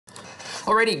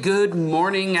Alrighty, good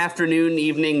morning, afternoon,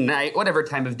 evening, night, whatever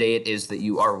time of day it is that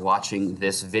you are watching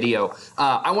this video.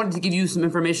 I wanted to give you some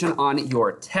information on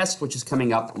your test, which is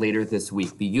coming up later this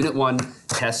week, the Unit 1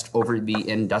 test over the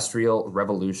Industrial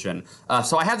Revolution.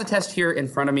 So I have the test here in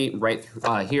front of me right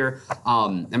here.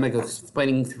 I'm going to go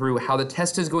explaining through how the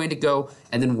test is going to go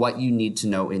and then what you need to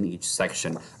know in each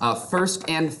section. First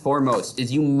and foremost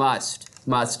is you must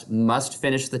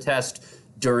finish the test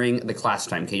during the class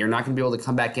time. Okay, you're not going to be able to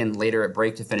come back in later at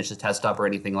break to finish the test up or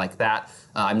anything like that.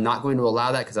 I'm not going to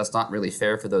allow that because that's not really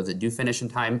fair for those that do finish in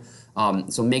time.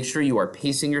 So make sure you are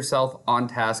pacing yourself on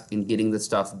task and getting the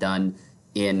stuff done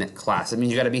in class. It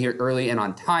means you got to be here early and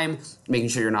on time, making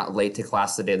sure you're not late to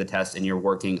class the day of the test and you're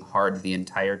working hard the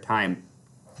entire time.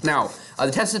 Now, the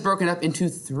test is broken up into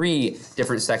 3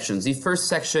 different sections. The first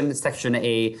section, Section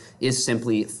A, is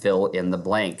simply fill in the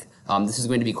blank. This is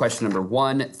going to be question number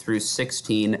 1 through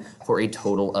 16 for a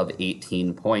total of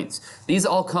 18 points. These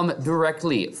all come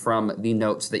directly from the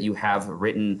notes that you have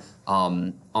written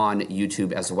on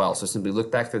YouTube as well. So simply look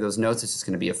back through those notes. It's just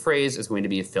going to be a phrase. It's going to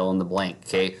be a fill in the blank,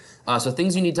 okay? So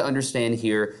things you need to understand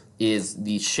here is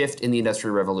the shift in the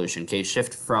Industrial Revolution, okay?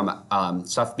 Shift from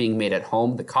stuff being made at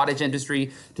home, the cottage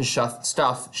industry, to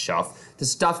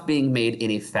stuff being made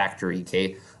in a factory,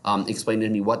 okay? Explain to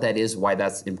me what that is, why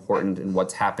that's important, and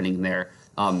what's happening there.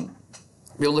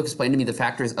 Be able to explain to me the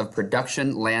factors of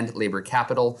production, land, labor,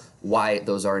 capital, why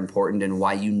those are important, and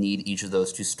why you need each of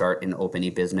those to start and open a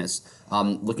business.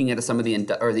 Looking at some of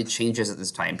the changes at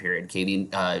this time period, okay,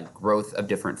 the growth of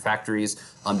different factories,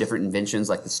 different inventions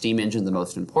like the steam engine, the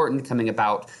most important, coming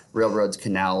about, railroads,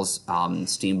 canals,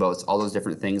 steamboats, all those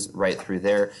different things right through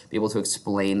there. Be able to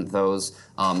explain those.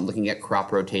 Looking at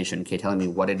crop rotation, okay, telling me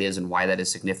what it is and why that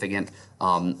is significant.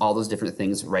 All those different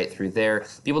things right through there.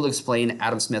 Be able to explain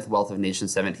Adam Smith, Wealth of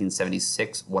Nations,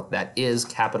 1776, what that is,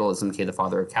 capitalism, okay, the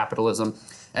father of capitalism,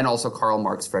 and also Karl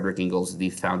Marx, Frederick Engels, the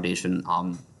foundation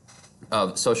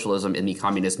of socialism in the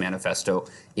Communist Manifesto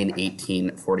in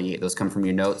 1848. Those come from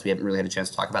your notes. We haven't really had a chance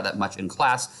to talk about that much in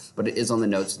class, but it is on the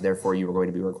notes, therefore you are going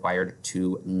to be required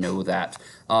to know that.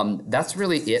 That's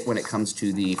really it when it comes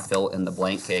to the fill in the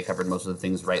blank. Okay, I covered most of the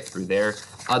things right through there.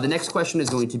 The next question is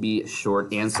going to be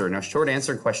short answer. Now, short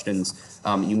answer questions,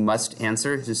 you must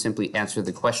answer. Just simply answer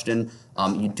the question.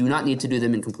 You do not need to do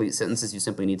them in complete sentences. You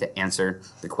simply need to answer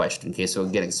the question. Okay, so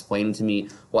again, explain to me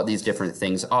what these different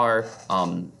things are.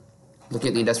 Looking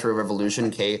at the Industrial Revolution,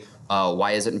 okay,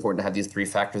 why is it important to have these 3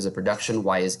 factors of production?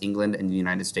 Why is England and the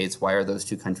United States, why are those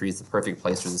 2 countries the perfect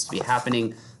place for this to be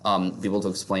happening? Be able to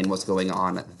explain what's going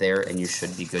on there, and you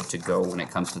should be good to go when it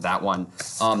comes to that one.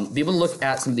 Be able to look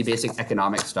at some of the basic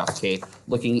economic stuff, okay?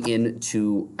 Looking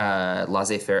into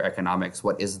laissez-faire economics.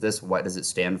 What is this? What does it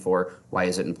stand for? Why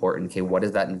is it important? Okay, what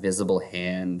is that invisible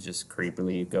hand just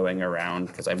creepily going around?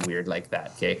 Because I'm weird like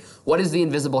that, okay? What is the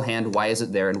invisible hand? Why is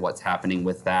it there, and what's happening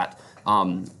with that?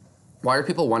 Why are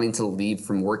people wanting to leave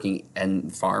from working in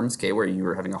farms, okay, where you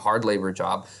are having a hard labor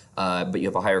job, but you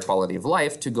have a higher quality of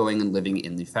life, to going and living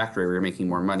in the factory where you're making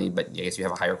more money, but I guess you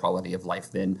have a higher quality of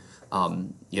life then.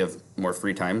 You have more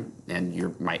free time and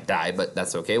you might die, but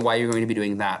that's okay. Why are you going to be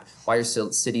doing that? Why are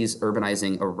cities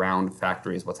urbanizing around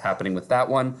factories? What's happening with that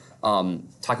one?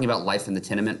 Talking about life in the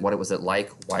tenement, what was it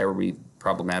like? Why are we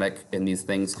problematic in these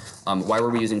things? Why were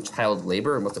we using child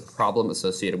labor and what's the problem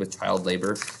associated with child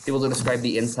labor? Be able to describe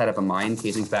the inside of a mine,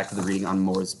 casing back to the reading on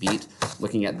Moore's Beat,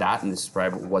 looking at that and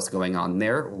describe what's going on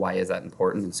there. Why is that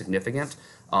important and significant?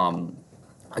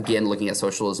 Again, looking at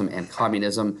socialism and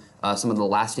communism, some of the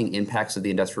lasting impacts of the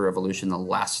Industrial Revolution. The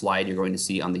last slide you're going to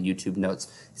see on the YouTube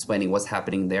notes explaining what's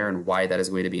happening there and why that is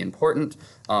going to be important.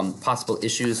 Possible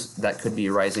issues that could be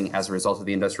arising as a result of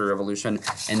the Industrial Revolution,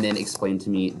 and then explain to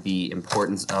me the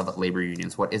importance of labor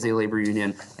unions. What is a labor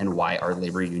union and why are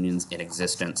labor unions in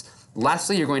existence?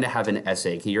 Lastly, you're going to have an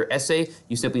essay. Okay, your essay,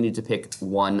 you simply need to pick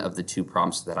one of the 2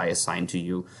 prompts that I assign to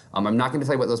you. I'm not going to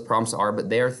tell you what those prompts are, but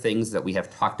they are things that we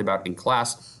have talked about in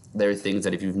class. They're things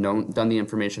that if you've done the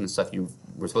information and stuff you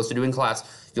were supposed to do in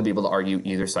class, you'll be able to argue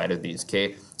either side of these,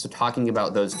 okay? So talking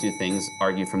about those 2 things,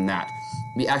 argue from that.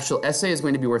 The actual essay is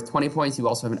going to be worth 20 points. You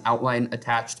also have an outline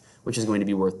attached, which is going to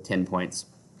be worth 10 points.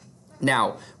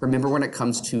 Now, remember when it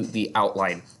comes to the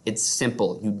outline, it's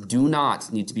simple. You do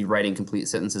not need to be writing complete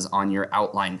sentences on your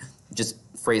outline. Just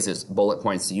phrases, bullet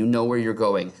points, so you know where you're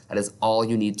going. That is all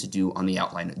you need to do on the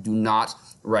outline. Do not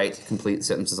write complete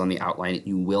sentences on the outline.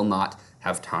 You will not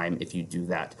have time if you do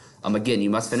that. Again, you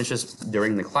must finish this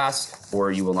during the class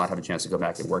or you will not have a chance to go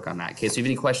back and work on that. Okay, so if you have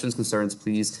any questions, concerns,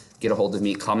 please get a hold of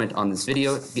me, comment on this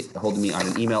video, get a hold of me on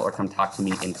an email, or come talk to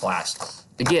me in class.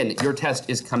 Again, your test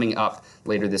is coming up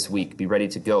later this week. Be ready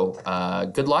to go.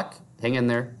 Good luck. Hang in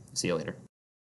there. See you later.